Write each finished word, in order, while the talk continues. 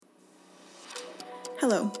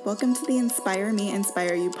Hello, welcome to the Inspire Me,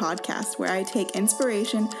 Inspire You podcast, where I take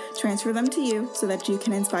inspiration, transfer them to you so that you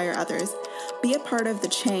can inspire others. Be a part of the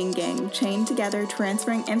Chain Gang, chained together,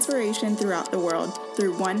 transferring inspiration throughout the world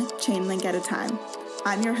through one chain link at a time.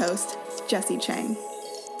 I'm your host, Jessie Chang.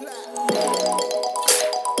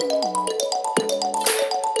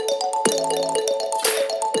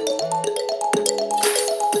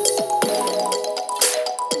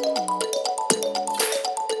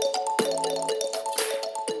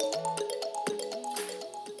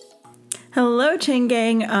 Hello, Chain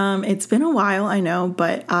Gang. It's been a while, I know,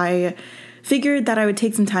 but I figured that I would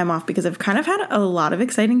take some time off because I've kind of had a lot of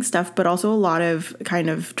exciting stuff, but also a lot of kind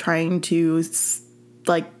of trying to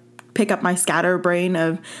pick up my scatterbrain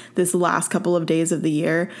of this last couple of days of the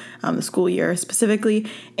year, the school year specifically.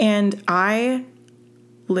 And I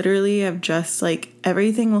literally have just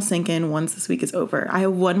everything will sink in once this week is over. I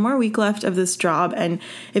have one more week left of this job. And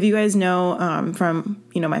if you guys know from,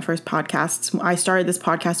 my first podcasts, I started this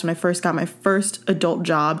podcast when I first got my first adult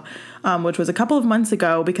job, which was a couple of months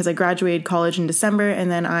ago because I graduated college in December. And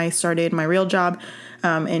then I started my real job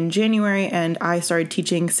in January, and I started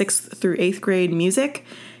teaching 6th through 8th grade music.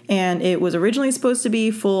 And it was originally supposed to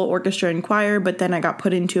be full orchestra and choir, but then I got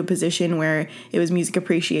put into a position where it was music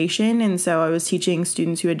appreciation. And so I was teaching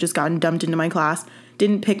students who had just gotten dumped into my class,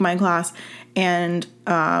 didn't pick my class, and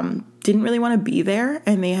didn't really want to be there.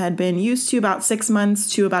 And they had been used to about 6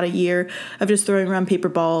 months to about a year of just throwing around paper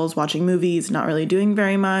balls, watching movies, not really doing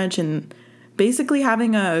very much, and basically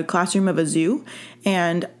having a classroom of a zoo.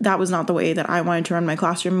 And that was not the way that I wanted to run my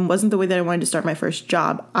classroom. It wasn't the way that I wanted to start my first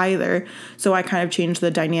job either. So I kind of changed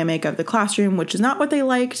the dynamic of the classroom, which is not what they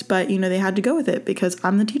liked, but they had to go with it because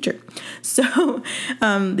I'm the teacher. So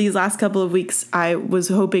these last couple of weeks, I was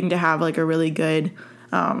hoping to have a really good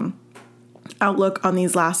outlook on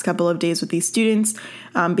these last couple of days with these students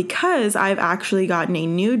because I've actually gotten a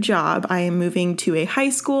new job. I am moving to a high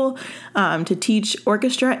school to teach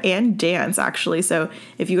orchestra and dance, actually. So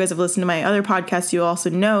if you guys have listened to my other podcasts, you also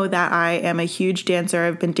know that I am a huge dancer.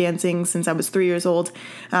 I've been dancing since I was 3 years old,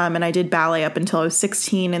 and I did ballet up until I was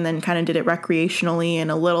 16 and then kind of did it recreationally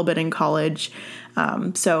and a little bit in college.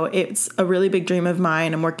 So it's a really big dream of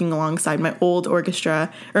mine. I'm working alongside my old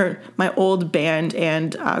my old band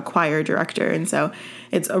and choir director. And so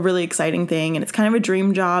it's a really exciting thing, and it's kind of a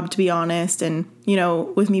dream job, to be honest. And,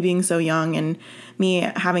 with me being so young and me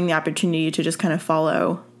having the opportunity to just kind of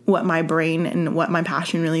follow what my brain and what my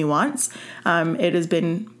passion really wants, it has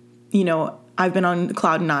been, I've been on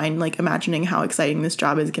cloud nine, imagining how exciting this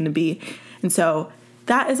job is going to be. And so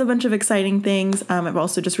that is a bunch of exciting things. I've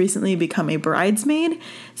also just recently become a bridesmaid.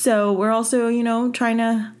 So we're also, trying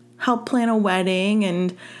to help plan a wedding.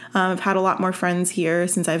 And I've had a lot more friends here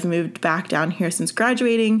since I've moved back down here since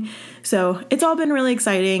graduating. So it's all been really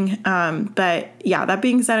exciting. But yeah, that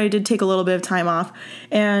being said, I did take a little bit of time off.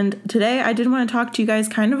 And today I did want to talk to you guys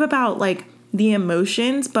kind of about the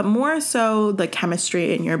emotions, but more so the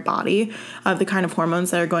chemistry in your body of the kind of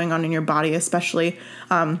hormones that are going on in your body, especially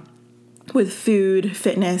with food,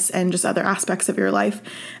 fitness, and just other aspects of your life.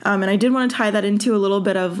 And I did want to tie that into a little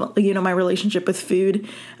bit of, my relationship with food.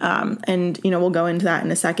 And we'll go into that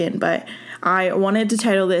in a second. But I wanted to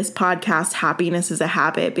title this podcast Happiness is a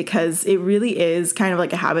Habit because it really is kind of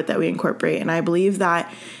like a habit that we incorporate. And I believe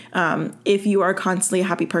that if you are constantly a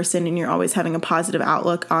happy person and you're always having a positive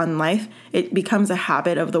outlook on life, it becomes a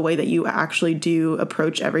habit of the way that you actually do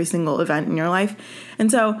approach every single event in your life. And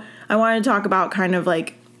so I wanted to talk about kind of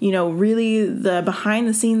really the behind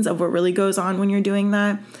the scenes of what really goes on when you're doing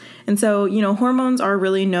that. And so, hormones are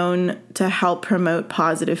really known to help promote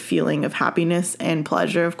positive feeling of happiness and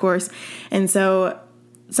pleasure, of course. And so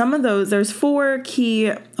some of those, there's 4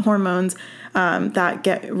 key hormones that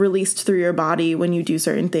get released through your body when you do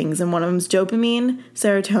certain things. And one of them is dopamine,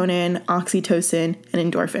 serotonin, oxytocin,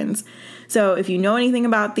 and endorphins. So if you know anything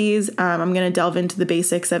about these, I'm going to delve into the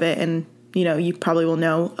basics of it, and you probably will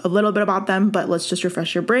know a little bit about them, but let's just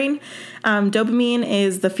refresh your brain. Dopamine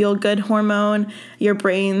is the feel-good hormone. Your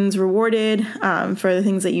brain's rewarded for the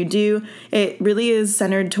things that you do. It really is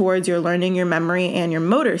centered towards your learning, your memory, and your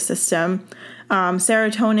motor system.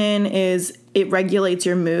 Serotonin it regulates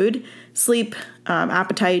your mood, sleep,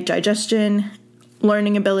 appetite, digestion,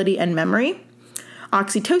 learning ability, and memory.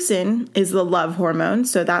 Oxytocin is the love hormone,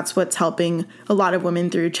 so that's what's helping a lot of women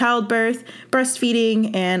through childbirth,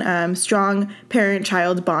 breastfeeding, and strong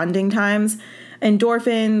parent-child bonding times.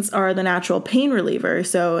 Endorphins are the natural pain reliever,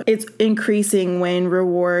 so it's increasing when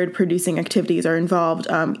reward-producing activities are involved,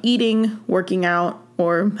 eating, working out,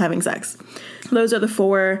 or having sex. Those are the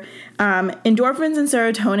 4. Endorphins and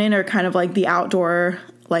serotonin are kind of like the outdoor,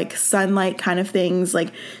 sunlight kind of things.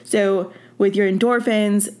 So with your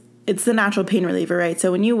endorphins, it's the natural pain reliever, right?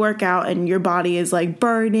 So when you work out and your body is like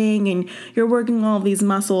burning and you're working all of these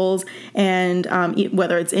muscles, and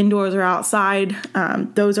whether it's indoors or outside,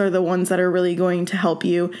 those are the ones that are really going to help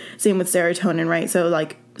you. Same with serotonin, right? So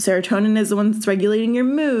like serotonin is the one that's regulating your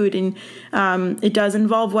mood, and it does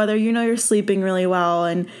involve whether you're sleeping really well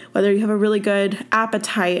and whether you have a really good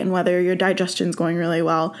appetite and whether your digestion's going really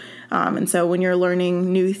well. And so when you're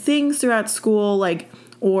learning new things throughout school, like,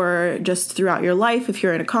 or just throughout your life, if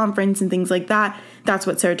you're in a conference and things like that, that's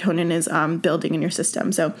what serotonin is building in your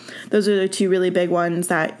system. So those are the two really big ones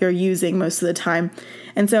that you're using most of the time.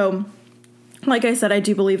 And so, like I said, I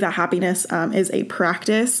do believe that happiness is a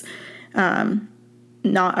practice,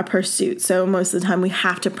 not a pursuit. So most of the time we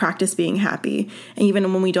have to practice being happy. And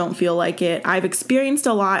even when we don't feel like it, I've experienced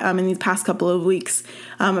a lot in these past couple of weeks.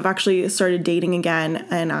 I've actually started dating again,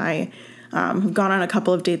 and I have gone on a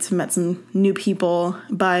couple of dates and met some new people.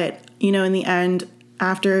 But, in the end,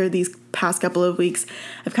 after these past couple of weeks,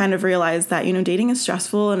 I've kind of realized that, dating is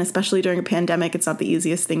stressful, and especially during a pandemic, it's not the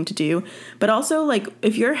easiest thing to do. But also, like,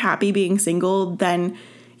 if you're happy being single, then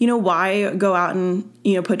why go out and,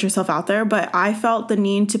 put yourself out there? But I felt the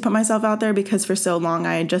need to put myself out there because for so long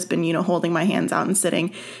I had just been, holding my hands out and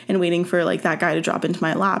sitting and waiting for like that guy to drop into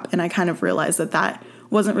my lap. And I kind of realized that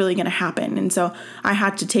wasn't really going to happen. And so I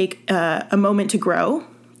had to take a moment to grow,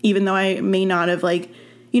 even though I may not have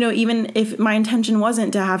even if my intention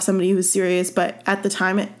wasn't to have somebody who's serious, but at the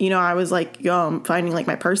time, I was like, I'm finding like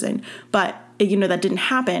my person. But that didn't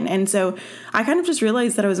happen. And so I kind of just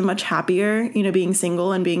realized that I was much happier, being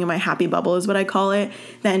single and being in my happy bubble is what I call it,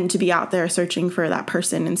 than to be out there searching for that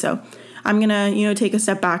person. And so I'm going to, take a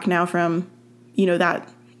step back now from, that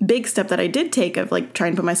big step that I did take of like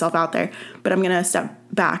trying to put myself out there, but I'm going to step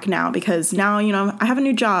back now because now, I have a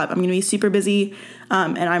new job. I'm going to be super busy.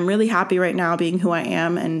 And I'm really happy right now being who I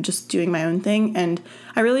am and just doing my own thing. And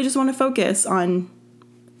I really just want to focus on,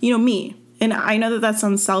 me. And I know that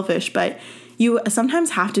sounds selfish, but you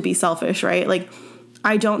sometimes have to be selfish, right? Like,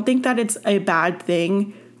 I don't think that it's a bad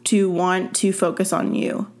thing to want to focus on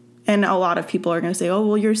you. And a lot of people are going to say, oh,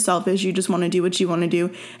 well, you're selfish. You just want to do what you want to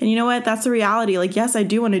do. And you know what? That's the reality. Like, yes, I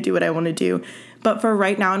do want to do what I want to do. But for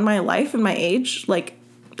right now in my life and my age, like,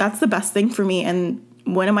 that's the best thing for me. And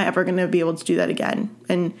when am I ever going to be able to do that again?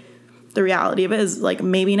 And the reality of it is, like,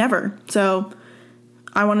 maybe never. So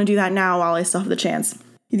I want to do that now while I still have the chance.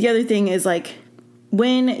 The other thing is, like,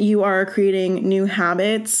 when you are creating new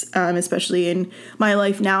habits, especially in my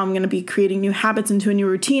life now, I'm going to be creating new habits into a new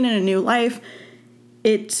routine and a new life.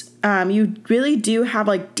 You really do have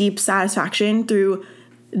like deep satisfaction through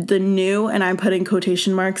the new, and I'm putting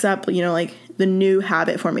quotation marks up, like the new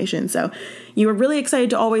habit formation. So you are really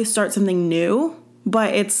excited to always start something new,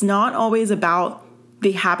 but it's not always about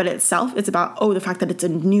the habit itself. It's about, the fact that it's a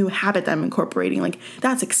new habit that I'm incorporating. Like,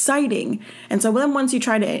 that's exciting. And so then once you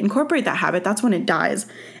try to incorporate that habit, that's when it dies.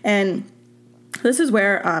 And this is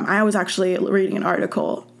where I was actually reading an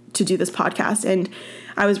article to do this podcast. And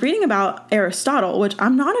I was reading about Aristotle, which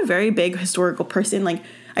I'm not a very big historical person. Like,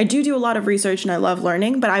 I do a lot of research and I love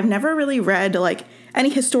learning, but I've never really read like any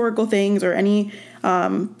historical things or any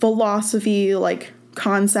philosophy, like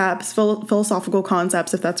concepts, philosophical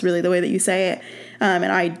concepts, if that's really the way that you say it. And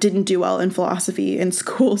I didn't do well in philosophy in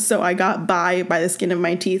school, so I got by the skin of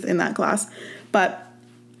my teeth in that class. But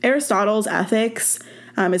Aristotle's ethics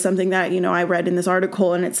is something that, I read in this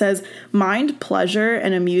article, and it says, mind, pleasure,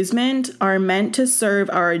 and amusement are meant to serve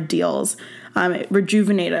our ideals,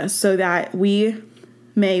 rejuvenate us so that we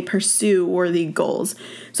may pursue worthy goals.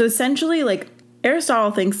 So essentially, like,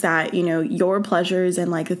 Aristotle thinks that, your pleasures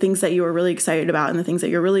and like the things that you are really excited about and the things that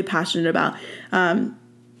you're really passionate about,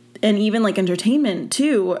 and even like entertainment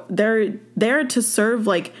too, they're there to serve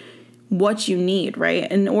like what you need,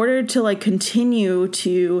 right? In order to like continue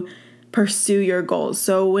to pursue your goals.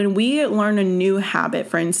 So when we learn a new habit,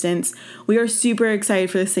 for instance, we are super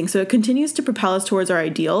excited for this thing. So it continues to propel us towards our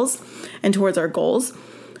ideals and towards our goals.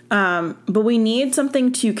 But we need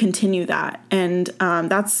something to continue that. And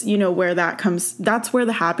that's, where that comes. That's where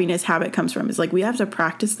the happiness habit comes from, is like we have to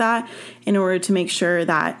practice that in order to make sure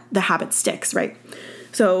that the habit sticks, right?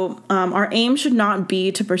 So our aim should not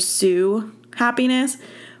be to pursue happiness,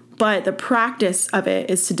 but the practice of it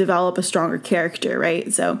is to develop a stronger character,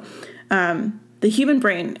 right? So the human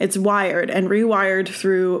brain, it's wired and rewired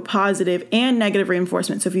through positive and negative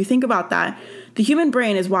reinforcement. So if you think about that, the human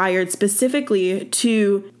brain is wired specifically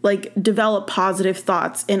to like develop positive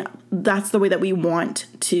thoughts. And that's the way that we want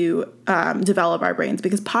to develop our brains,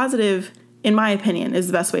 because positive in my opinion, is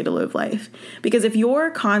the best way to live life. Because if you're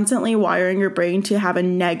constantly wiring your brain to have a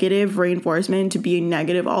negative reinforcement, to be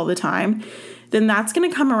negative all the time, then that's going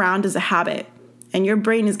to come around as a habit. And your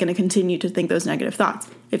brain is going to continue to think those negative thoughts.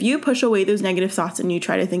 If you push away those negative thoughts and you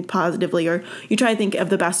try to think positively, or you try to think of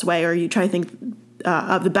the best way, or you try to think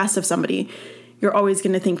of the best of somebody, you're always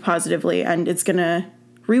going to think positively, and it's going to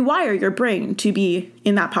rewire your brain to be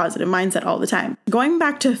in that positive mindset all the time. Going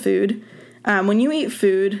back to food, when you eat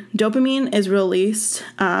food, dopamine is released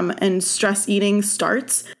and stress eating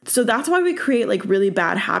starts. So that's why we create like really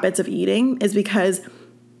bad habits of eating, is because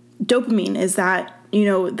dopamine is that,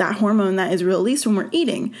 that hormone that is released when we're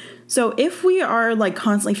eating. So if we are like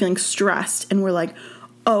constantly feeling stressed and we're like,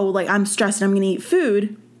 oh, like I'm stressed and I'm going to eat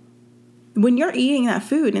food, when you're eating that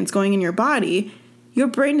food and it's going in your body, your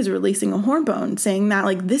brain is releasing a hormone saying that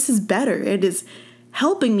like, this is better. It is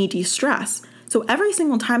helping me de-stress. So every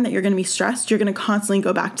single time that you're going to be stressed, you're going to constantly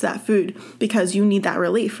go back to that food because you need that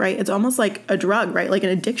relief, right? It's almost like a drug, right? Like an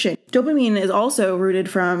addiction. Dopamine is also rooted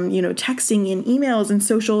from, texting and emails and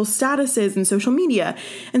social statuses and social media.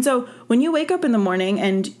 And so when you wake up in the morning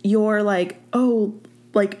and you're like, oh,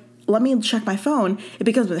 like, let me check my phone, it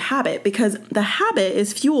becomes a habit because the habit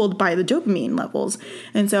is fueled by the dopamine levels.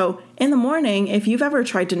 And so in the morning, if you've ever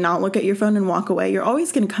tried to not look at your phone and walk away, you're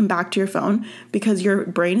always going to come back to your phone because your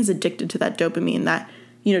brain is addicted to that dopamine that,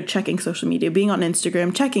 checking social media, being on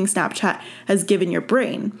Instagram, checking Snapchat has given your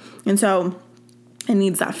brain. And so it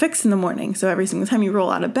needs that fix in the morning. So every single time you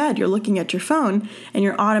roll out of bed, you're looking at your phone and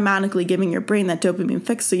you're automatically giving your brain that dopamine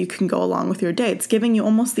fix so you can go along with your day. It's giving you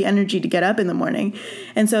almost the energy to get up in the morning.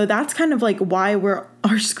 And so that's kind of like why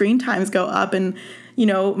our screen times go up, and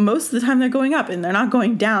most of the time they're going up and they're not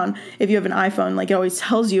going down. If you have an iPhone, like it always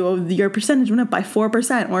tells you, oh, your percentage went up by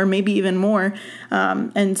 4% or maybe even more.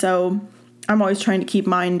 And so I'm always trying to keep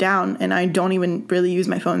mine down, and I don't even really use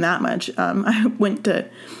my phone that much. I went to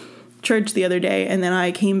church the other day, and then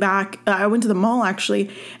I came back. I went to the mall actually,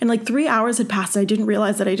 and like 3 hours had passed. And I didn't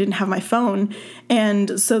realize that I didn't have my phone,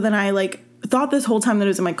 and so then I thought this whole time that it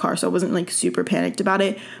was in my car, so I wasn't like super panicked about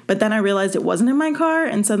it. But then I realized it wasn't in my car,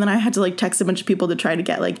 and so then I had to like text a bunch of people to try to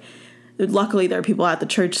get luckily there are people at the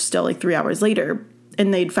church still like 3 hours later,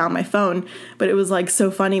 and they'd found my phone. But it was like so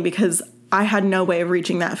funny because I had no way of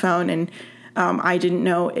reaching that phone, and I didn't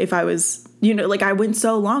know if I was, I went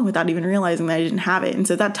so long without even realizing that I didn't have it. And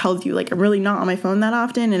so that tells you like I'm really not on my phone that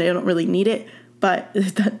often and I don't really need it. But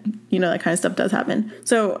that, that kind of stuff does happen.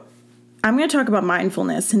 So I'm going to talk about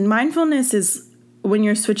mindfulness. And mindfulness is when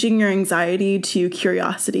you're switching your anxiety to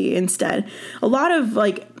curiosity instead. A lot of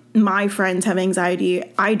my friends have anxiety.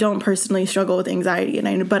 I don't personally struggle with anxiety,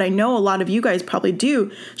 but I know a lot of you guys probably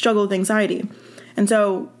do struggle with anxiety. And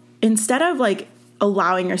so instead of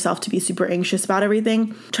allowing yourself to be super anxious about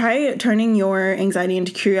everything, try turning your anxiety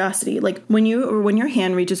into curiosity. Like when your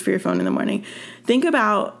hand reaches for your phone in the morning, think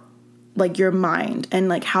about your mind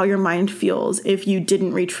and how your mind feels if you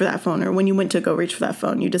didn't reach for that phone, or when you went to go reach for that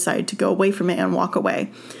phone, you decided to go away from it and walk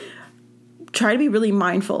away. Try to be really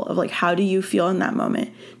mindful of how do you feel in that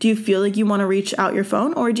moment? Do you feel like you want to reach out your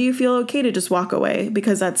phone, or do you feel okay to just walk away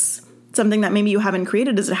because that's something that maybe you haven't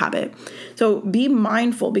created as a habit? So be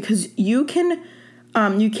mindful, because you can't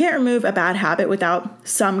remove a bad habit without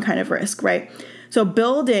some kind of risk, right? So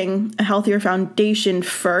building a healthier foundation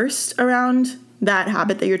first around that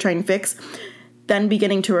habit that you're trying to fix, then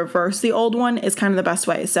beginning to reverse the old one is kind of the best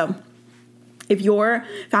way. So if your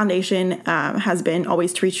foundation has been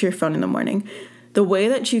always to reach for your phone in the morning, the way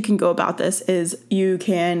that you can go about this is you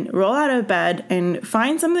can roll out of bed and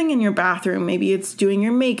find something in your bathroom. Maybe it's doing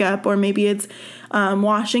your makeup, or maybe it's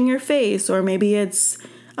washing your face, or maybe it's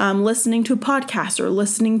listening to a podcast or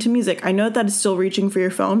listening to music. I know that is still reaching for your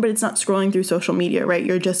phone, but it's not scrolling through social media, right?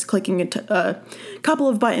 You're just clicking a couple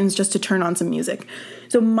of buttons just to turn on some music.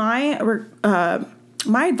 So my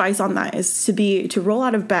advice on that is to roll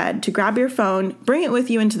out of bed, to grab your phone, bring it with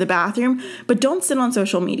you into the bathroom, but don't sit on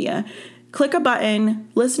social media. Click a button,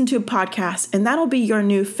 listen to a podcast, and that'll be your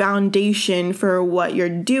new foundation for what you're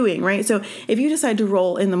doing, right? So if you decide to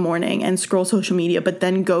roll in the morning and scroll social media, but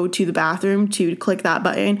then go to the bathroom to click that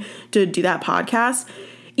button to do that podcast,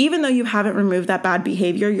 even though you haven't removed that bad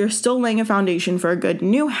behavior, you're still laying a foundation for a good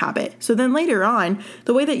new habit. So then later on,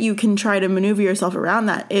 the way that you can try to maneuver yourself around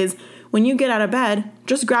that is when you get out of bed,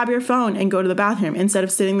 just grab your phone and go to the bathroom instead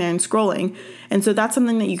of sitting there and scrolling. And so that's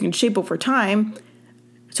something that you can shape over time,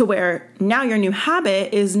 to where now your new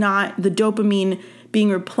habit is not the dopamine being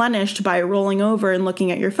replenished by rolling over and looking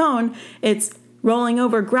at your phone. It's rolling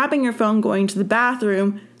over, grabbing your phone, going to the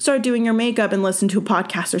bathroom, start doing your makeup, and listen to a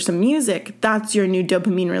podcast or some music. That's your new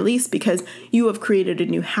dopamine release because you have created a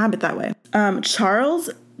new habit that way. Charles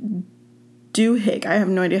Duhigg, I have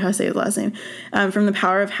no idea how to say his last name, from The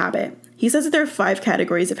Power of Habit. He says that there are 5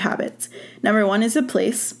 categories of habits. Number 1 is the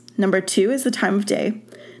place. Number 2 is the time of day.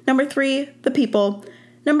 Number 3, the people.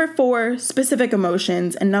 Number 4, specific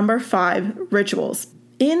emotions. And number 5, rituals.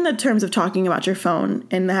 In the terms of talking about your phone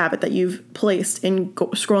and the habit that you've placed in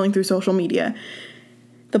scrolling through social media,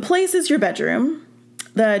 the place is your bedroom.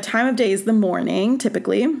 The time of day is the morning,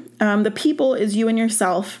 typically. The people is you and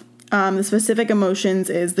yourself. The specific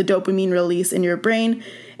emotions is the dopamine release in your brain.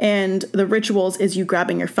 And the rituals is you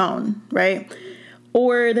grabbing your phone, right?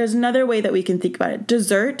 Or there's another way that we can think about it.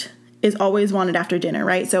 Dessert is always wanted after dinner,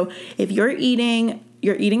 right? So if you're eating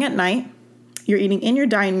at night, you're eating in your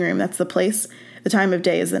dining room, that's the place. The time of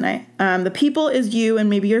day is the night. The people is you and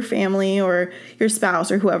maybe your family or your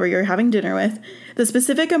spouse or whoever you're having dinner with. The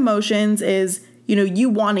specific emotions is, you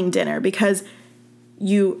wanting dinner because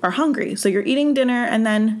you are hungry. So you're eating dinner and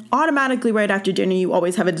then automatically right after dinner, you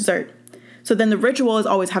always have a dessert. So then the ritual is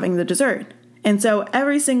always having the dessert. And so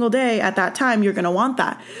every single day at that time, you're going to want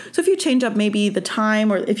that. So if you change up maybe the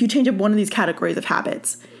time or if you change up one of these categories of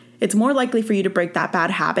habits, it's more likely for you to break that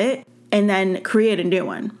bad habit and then create a new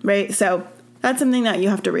one, right? So that's something that you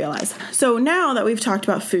have to realize. So now that we've talked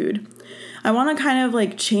about food, I want to kind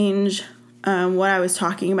of change what I was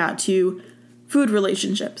talking about to food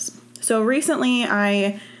relationships. So recently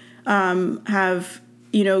I have,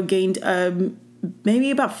 gained maybe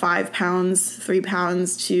about 5 pounds, 3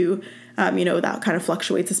 pounds to, that kind of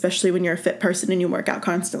fluctuates, especially when you're a fit person and you work out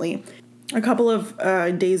constantly. A couple of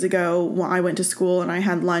days ago, I went to school and I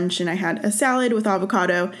had lunch and I had a salad with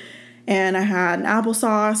avocado and I had an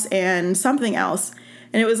applesauce and something else.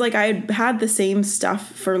 And it was like I had the same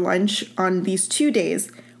stuff for lunch on these 2 days.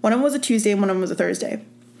 One of them was a Tuesday and one of them was a Thursday.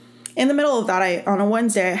 In the middle of that, on a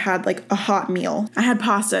Wednesday, I had a hot meal. I had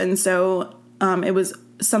pasta, and so it was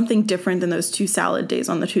something different than those 2 salad days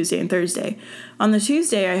on the Tuesday and Thursday. On the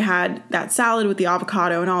Tuesday, I had that salad with the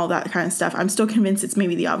avocado and all that kind of stuff. I'm still convinced it's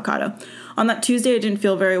maybe the avocado. On that Tuesday, I didn't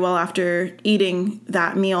feel very well after eating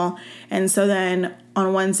that meal, and so then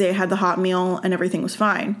on Wednesday, I had the hot meal and everything was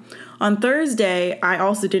fine. On Thursday, I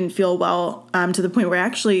also didn't feel well to the point where I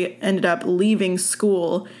actually ended up leaving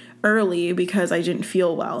school early because I didn't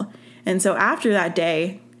feel well. And so after that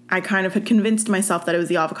day, I kind of had convinced myself that it was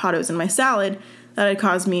the avocados in my salad that had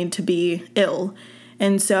caused me to be ill.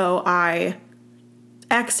 And so I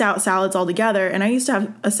X'd out salads altogether. And I used to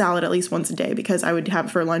have a salad at least once a day because I would have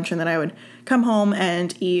it for lunch and then I would come home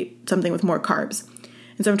and eat something with more carbs.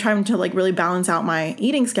 And so I'm trying to really balance out my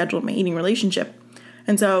eating schedule, my eating relationship.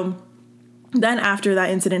 And so then after that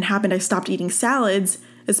incident happened, I stopped eating salads,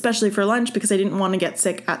 especially for lunch, because I didn't want to get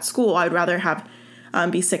sick at school. I'd rather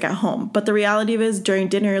be sick at home. But the reality of it is during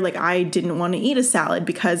dinner, I didn't want to eat a salad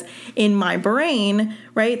because in my brain,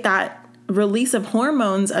 right, that release of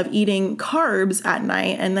hormones of eating carbs at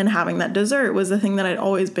night and then having that dessert was the thing that I'd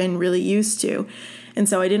always been really used to. And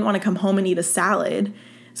so I didn't want to come home and eat a salad.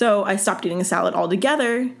 So I stopped eating a salad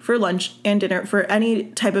altogether for lunch and dinner for any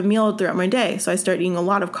type of meal throughout my day. So I started eating a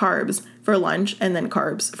lot of carbs for lunch and then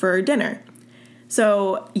carbs for dinner.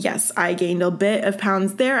 So yes, I gained a bit of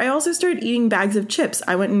pounds there. I also started eating bags of chips.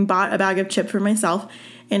 I went and bought a bag of chips for myself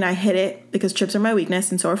and I hid it because chips are my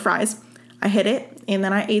weakness and so are fries. I hid it and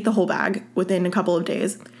then I ate the whole bag within a couple of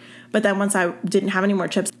days. But then once I didn't have any more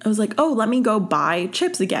chips, I was like, oh, let me go buy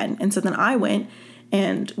chips again. And so then I went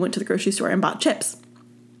to the grocery store and bought chips.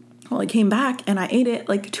 Well, I came back and I ate it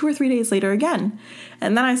 2 or 3 days later again.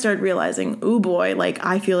 And then I started realizing, oh boy,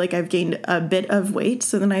 I feel like I've gained a bit of weight.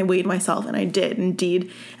 So then I weighed myself and I did indeed.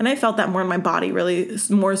 And I felt that more in my body, really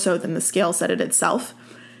more so than the scale said it itself.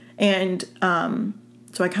 And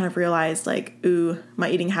so I kind of realized ooh, my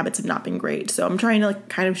eating habits have not been great. So I'm trying to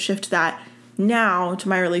kind of shift that now to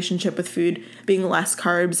my relationship with food being less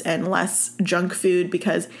carbs and less junk food,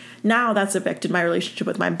 because now that's affected my relationship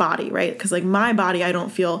with my body, right? Because my body I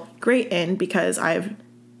don't feel great in because I've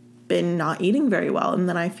been not eating very well, and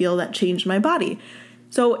then I feel that changed my body.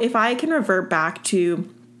 So if I can revert back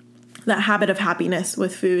to that habit of happiness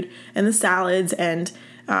with food and the salads and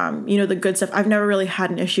the good stuff, I've never really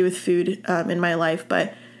had an issue with food in my life,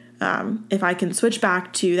 but if I can switch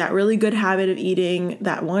back to that really good habit of eating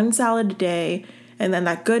that one salad a day and then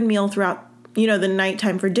that good meal throughout, the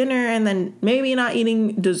nighttime for dinner and then maybe not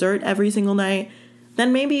eating dessert every single night,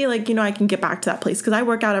 then maybe I can get back to that place because I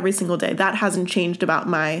work out every single day. That hasn't changed about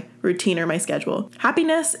my routine or my schedule.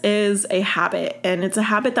 Happiness is a habit and it's a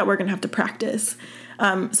habit that we're going to have to practice.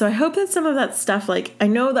 So I hope that some of that stuff, I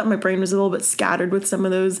know that my brain was a little bit scattered with some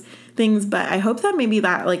of those things, but I hope that maybe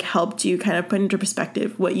that helped you kind of put into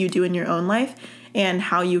perspective what you do in your own life and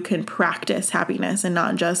how you can practice happiness and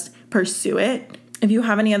not just pursue it. If you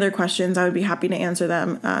have any other questions, I would be happy to answer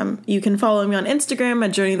them. You can follow me on Instagram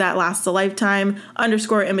at Journey That Lasts a Lifetime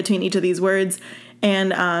 _ in between each of these words.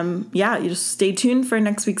 And you just stay tuned for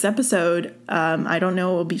next week's episode. I don't know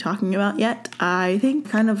what we'll be talking about yet. I think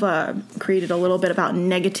kind of created a little bit about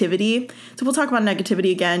negativity. So we'll talk about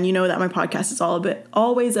negativity again. You know that my podcast is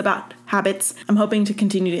always about habits. I'm hoping to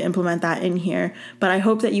continue to implement that in here. But I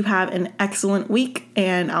hope that you have an excellent week,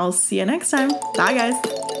 and I'll see you next time. Bye,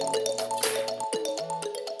 guys.